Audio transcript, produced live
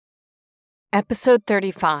Episode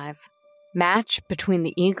 35. Match between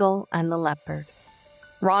the eagle and the leopard.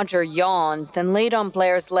 Roger yawned, then laid on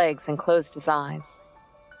Blair's legs and closed his eyes.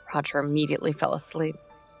 Roger immediately fell asleep.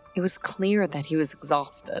 It was clear that he was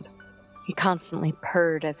exhausted. He constantly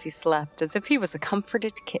purred as he slept, as if he was a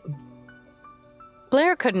comforted kitten.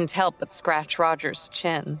 Blair couldn't help but scratch Roger's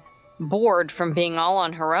chin. Bored from being all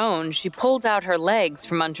on her own, she pulled out her legs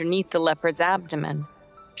from underneath the leopard's abdomen.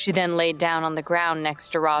 She then laid down on the ground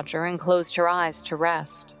next to Roger and closed her eyes to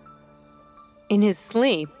rest. In his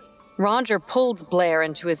sleep, Roger pulled Blair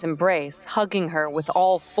into his embrace, hugging her with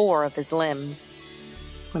all four of his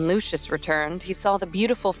limbs. When Lucius returned, he saw the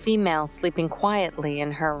beautiful female sleeping quietly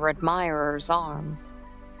in her admirer's arms.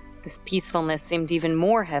 This peacefulness seemed even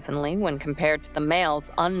more heavenly when compared to the male's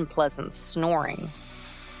unpleasant snoring.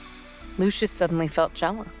 Lucius suddenly felt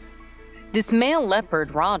jealous. This male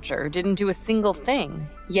leopard, Roger, didn't do a single thing,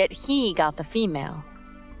 yet he got the female.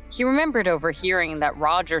 He remembered overhearing that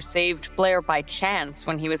Roger saved Blair by chance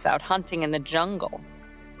when he was out hunting in the jungle.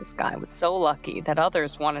 This guy was so lucky that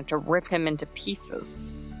others wanted to rip him into pieces.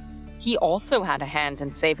 He also had a hand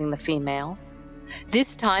in saving the female.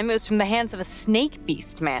 This time it was from the hands of a snake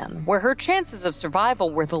beast man, where her chances of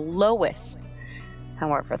survival were the lowest.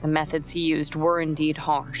 However, the methods he used were indeed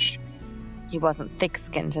harsh. He wasn't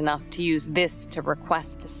thick-skinned enough to use this to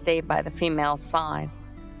request to stay by the female's side.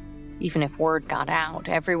 Even if word got out,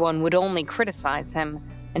 everyone would only criticize him,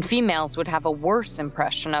 and females would have a worse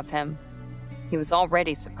impression of him. He was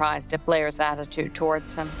already surprised at Blair's attitude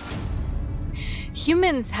towards him.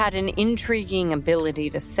 Humans had an intriguing ability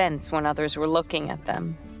to sense when others were looking at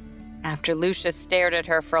them. After Lucius stared at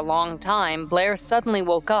her for a long time, Blair suddenly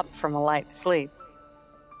woke up from a light sleep.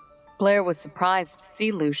 Blair was surprised to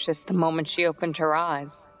see Lucius the moment she opened her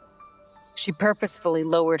eyes. She purposefully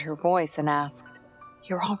lowered her voice and asked,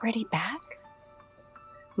 "You're already back?"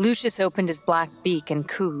 Lucius opened his black beak and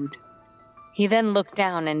cooed. He then looked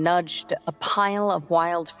down and nudged a pile of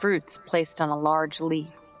wild fruits placed on a large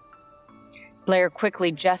leaf. Blair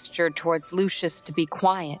quickly gestured towards Lucius to be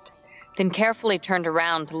quiet, then carefully turned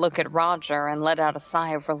around to look at Roger and let out a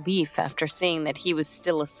sigh of relief after seeing that he was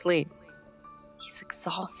still asleep. "He's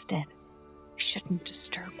exhausted. We shouldn't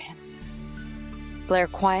disturb him." Blair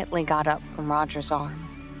quietly got up from Roger's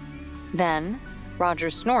arms. Then,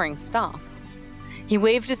 Roger's snoring stopped. He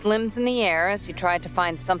waved his limbs in the air as he tried to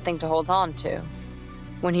find something to hold on to.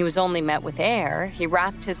 When he was only met with air, he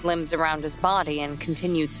wrapped his limbs around his body and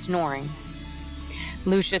continued snoring.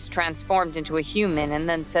 Lucius transformed into a human and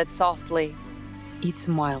then said softly, "Eat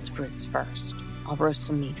some wild fruits first. I'll roast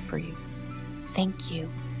some meat for you." "Thank you."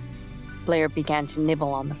 Blair began to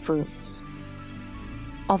nibble on the fruits.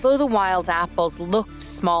 Although the wild apples looked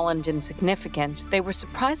small and insignificant, they were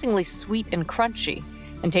surprisingly sweet and crunchy,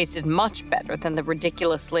 and tasted much better than the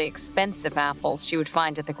ridiculously expensive apples she would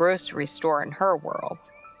find at the grocery store in her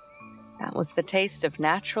world. That was the taste of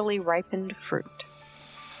naturally ripened fruit.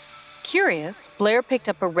 Curious, Blair picked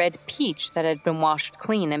up a red peach that had been washed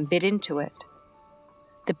clean and bit into it.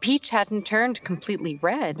 The peach hadn't turned completely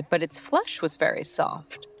red, but its flesh was very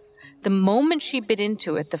soft. The moment she bit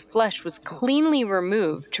into it, the flesh was cleanly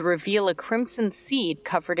removed to reveal a crimson seed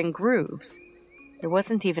covered in grooves. There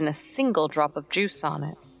wasn't even a single drop of juice on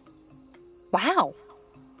it. "Wow!"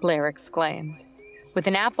 Blair exclaimed. With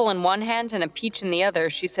an apple in one hand and a peach in the other,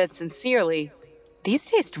 she said sincerely, "These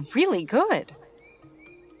taste really good."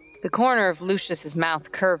 The corner of Lucius's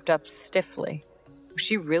mouth curved up stiffly. Was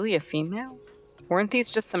she really a female? Weren't these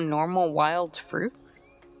just some normal wild fruits?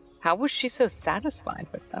 How was she so satisfied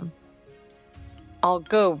with them? "I'll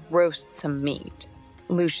go roast some meat,"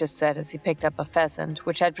 Lucius said as he picked up a pheasant,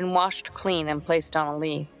 which had been washed clean and placed on a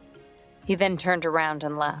leaf. He then turned around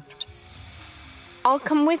and left. "I'll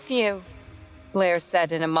come with you," Blair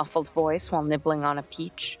said in a muffled voice while nibbling on a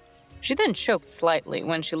peach. She then choked slightly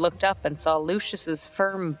when she looked up and saw Lucius's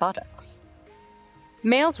firm buttocks.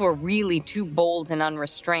 Males were really too bold and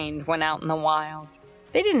unrestrained when out in the wild.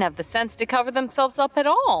 They didn't have the sense to cover themselves up at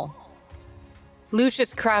all.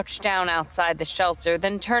 Lucius crouched down outside the shelter,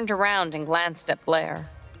 then turned around and glanced at Blair.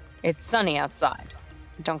 "It's sunny outside.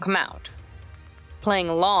 Don't come out." Playing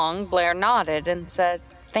along, Blair nodded and said,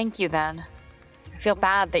 "Thank you then. I feel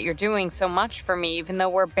bad that you're doing so much for me even though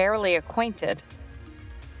we're barely acquainted."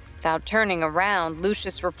 Without turning around,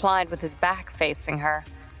 Lucius replied with his back facing her,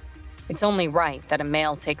 "It's only right that a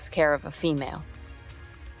male takes care of a female."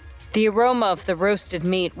 The aroma of the roasted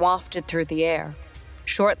meat wafted through the air.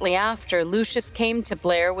 Shortly after, Lucius came to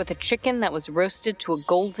Blair with a chicken that was roasted to a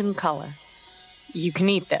golden color. "You can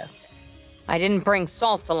eat this. I didn't bring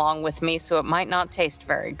salt along with me, so it might not taste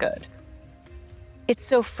very good." "It's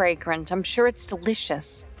so fragrant. I'm sure it's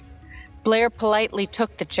delicious." Blair politely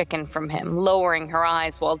took the chicken from him, lowering her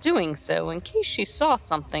eyes while doing so in case she saw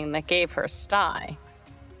something that gave her sty.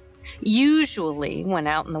 Usually, when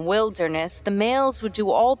out in the wilderness, the males would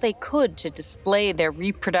do all they could to display their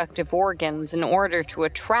reproductive organs in order to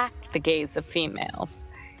attract the gaze of females.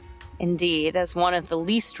 Indeed, as one of the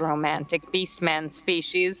least romantic beastman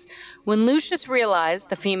species, when Lucius realized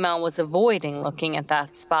the female was avoiding looking at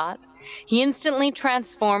that spot, he instantly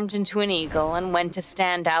transformed into an eagle and went to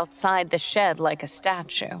stand outside the shed like a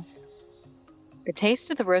statue. The taste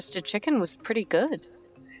of the roasted chicken was pretty good,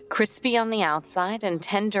 crispy on the outside and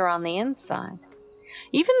tender on the inside.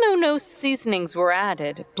 Even though no seasonings were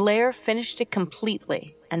added, Blair finished it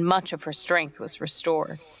completely, and much of her strength was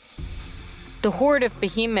restored. The horde of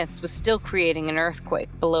behemoths was still creating an earthquake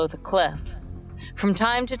below the cliff. From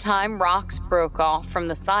time to time, rocks broke off from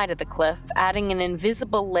the side of the cliff, adding an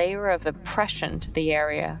invisible layer of oppression to the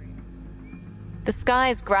area. The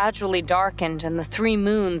skies gradually darkened and the 3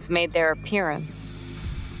 moons made their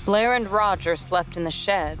appearance. Blair and Roger slept in the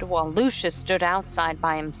shed, while Lucius stood outside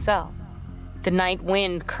by himself, the night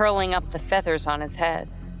wind curling up the feathers on his head.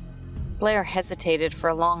 Blair hesitated for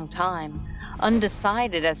a long time,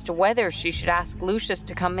 undecided as to whether she should ask Lucius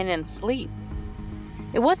to come in and sleep.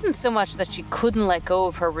 It wasn't so much that she couldn't let go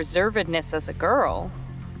of her reservedness as a girl,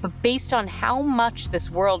 but based on how much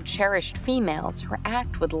this world cherished females, her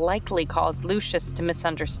act would likely cause Lucius to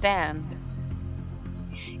misunderstand.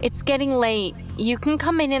 "It's getting late. You can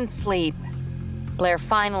come in and sleep." Blair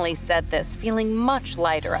finally said this, feeling much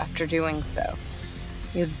lighter after doing so.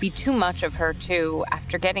 It would be too much of her to,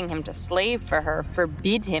 after getting him to slave for her,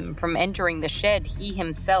 forbid him from entering the shed he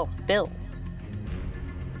himself built.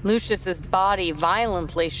 Lucius's body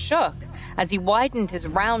violently shook as he widened his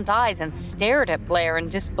round eyes and stared at Blair in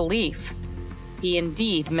disbelief. He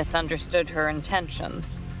indeed misunderstood her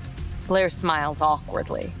intentions. Blair smiled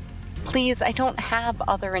awkwardly. "Please, I don't have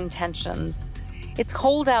other intentions. It's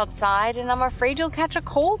cold outside, and I'm afraid you'll catch a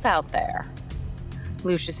cold out there."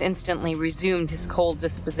 Lucius instantly resumed his cold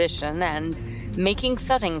disposition and, making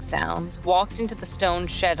thudding sounds, walked into the stone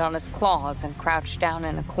shed on his claws and crouched down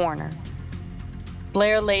in a corner.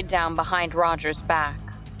 Blair laid down behind Roger's back.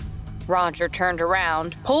 Roger turned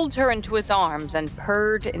around, pulled her into his arms, and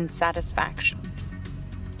purred in satisfaction.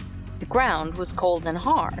 The ground was cold and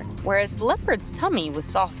hard, whereas the leopard's tummy was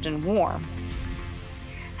soft and warm.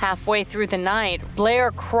 Halfway through the night, Blair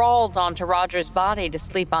crawled onto Roger's body to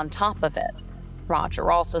sleep on top of it. Roger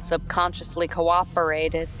also subconsciously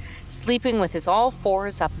cooperated, sleeping with his all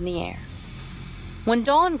fours up in the air. When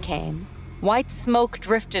dawn came, white smoke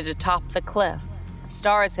drifted atop the cliff.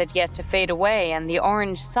 Stars had yet to fade away, and the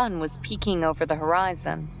orange sun was peeking over the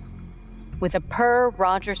horizon. With a purr,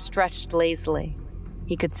 Roger stretched lazily.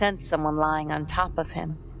 He could sense someone lying on top of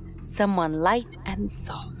him, someone light and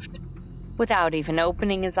soft. Without even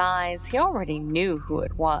opening his eyes, he already knew who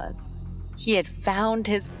it was. He had found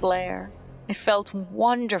his Blair. It felt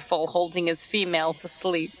wonderful holding his female to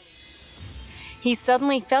sleep. He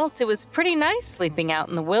suddenly felt it was pretty nice sleeping out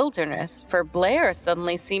in the wilderness, for Blair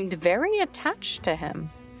suddenly seemed very attached to him.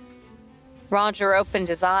 Roger opened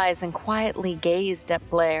his eyes and quietly gazed at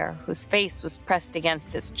Blair, whose face was pressed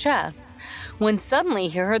against his chest, when suddenly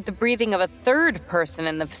he heard the breathing of a third person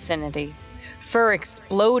in the vicinity. Fur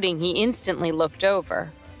exploding, he instantly looked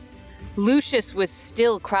over. Lucius was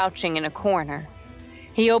still crouching in a corner.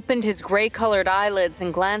 He opened his gray-colored eyelids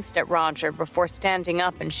and glanced at Roger before standing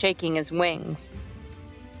up and shaking his wings.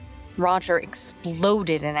 Roger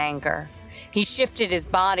exploded in anger. He shifted his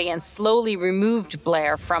body and slowly removed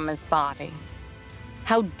Blair from his body.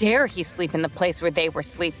 How dare he sleep in the place where they were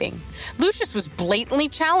sleeping? Lucius was blatantly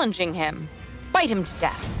challenging him. Bite him to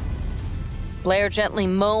death. Blair gently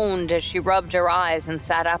moaned as she rubbed her eyes and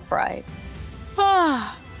sat upright.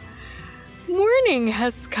 "Ah, morning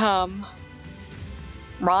has come."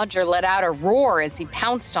 Roger let out a roar as he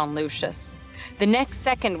pounced on Lucius. The next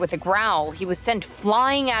second, with a growl, he was sent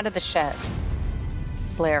flying out of the shed.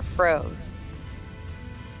 Blair froze.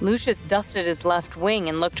 Lucius dusted his left wing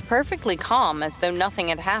and looked perfectly calm as though nothing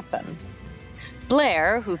had happened.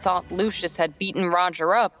 Blair, who thought Lucius had beaten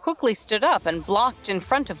Roger up, quickly stood up and blocked in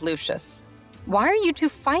front of Lucius. "Why are you two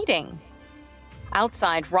fighting?"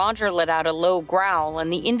 Outside, Roger let out a low growl,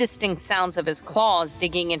 and the indistinct sounds of his claws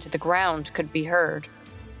digging into the ground could be heard.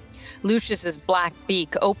 Lucius's black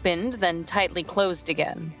beak opened, then tightly closed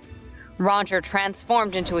again. Roger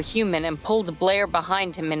transformed into a human and pulled Blair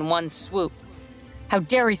behind him in one swoop. "How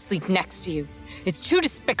dare he sleep next to you? It's too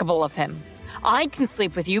despicable of him. I can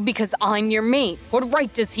sleep with you because I'm your mate. What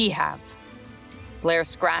right does he have?" Blair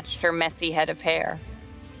scratched her messy head of hair.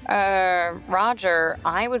 Roger,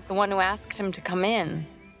 I was the one who asked him to come in."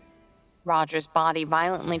 Roger's body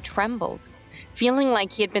violently trembled, feeling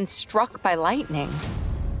like he had been struck by lightning.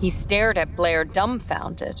 He stared at Blair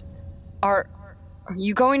dumbfounded. Are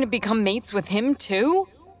you going to become mates with him too?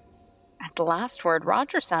 At the last word,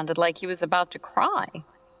 Roger sounded like he was about to cry.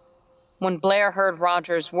 When Blair heard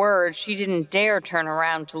Roger's words, she didn't dare turn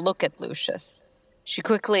around to look at Lucius. She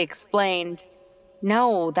quickly explained,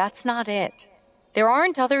 "No, that's not it. There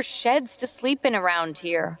aren't other sheds to sleep in around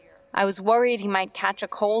here. I was worried he might catch a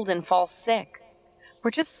cold and fall sick.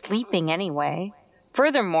 We're just sleeping anyway.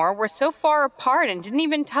 Furthermore, we're so far apart and didn't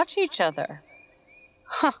even touch each other."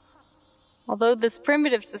 Huh. Although this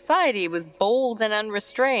primitive society was bold and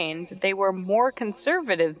unrestrained, they were more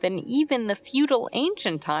conservative than even the feudal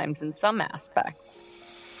ancient times in some aspects.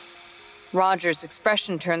 Roger's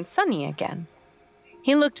expression turned sunny again.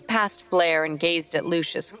 He looked past Blair and gazed at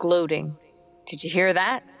Lucius, gloating. "Did you hear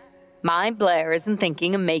that? My Blair isn't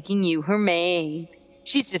thinking of making you her maid.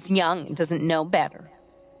 She's just young and doesn't know better."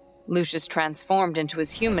 Lucius transformed into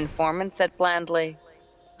his human form and said blandly,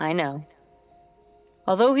 "I know."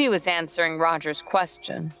 Although he was answering Roger's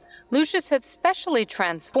question, Lucius had specially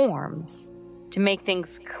transformed to make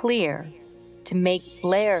things clear, to make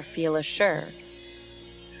Blair feel assured.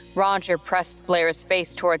 Roger pressed Blair's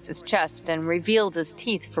face towards his chest and revealed his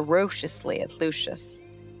teeth ferociously at Lucius.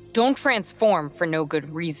 "Don't transform for no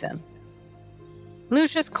good reason."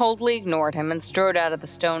 Lucius coldly ignored him and strode out of the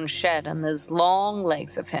stone shed on those long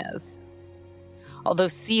legs of his. Although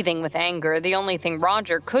seething with anger, the only thing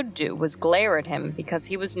Roger could do was glare at him because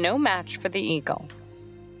he was no match for the eagle.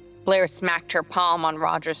 Blair smacked her palm on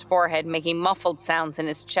Roger's forehead, making muffled sounds in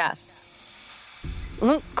his chest.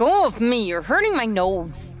 "Let go of me, you're hurting my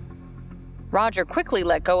nose." Roger quickly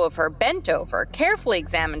let go of her, bent over, carefully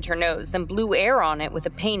examined her nose, then blew air on it with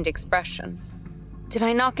a pained expression. "Did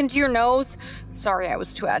I knock into your nose? Sorry, I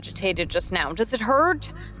was too agitated just now. Does it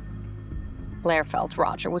hurt?" Blair felt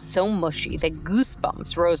Roger was so mushy that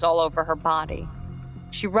goosebumps rose all over her body.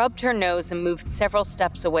 She rubbed her nose and moved several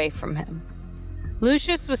steps away from him.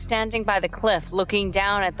 Lucius was standing by the cliff, looking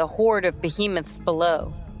down at the horde of behemoths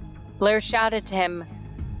below. Blair shouted to him,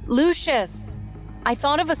 "Lucius, I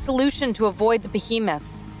thought of a solution to avoid the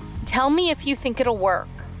behemoths. Tell me if you think it'll work."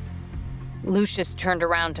 Lucius turned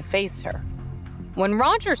around to face her. When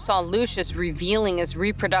Roger saw Lucius revealing his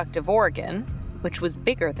reproductive organ, which was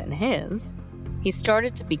bigger than his, he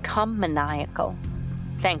started to become maniacal.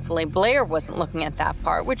 Thankfully, Blair wasn't looking at that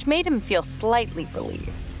part, which made him feel slightly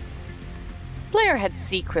relieved. Blair had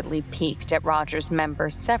secretly peeked at Roger's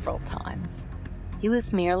members several times. He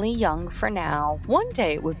was merely young for now. One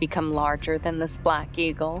day it would become larger than this black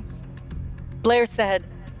eagle's. Blair said,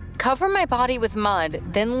 "Cover my body with mud,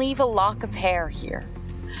 then leave a lock of hair here.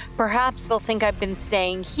 Perhaps they'll think I've been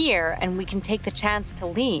staying here and we can take the chance to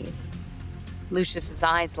leave." Lucius's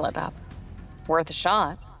eyes lit up. Worth a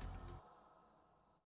shot.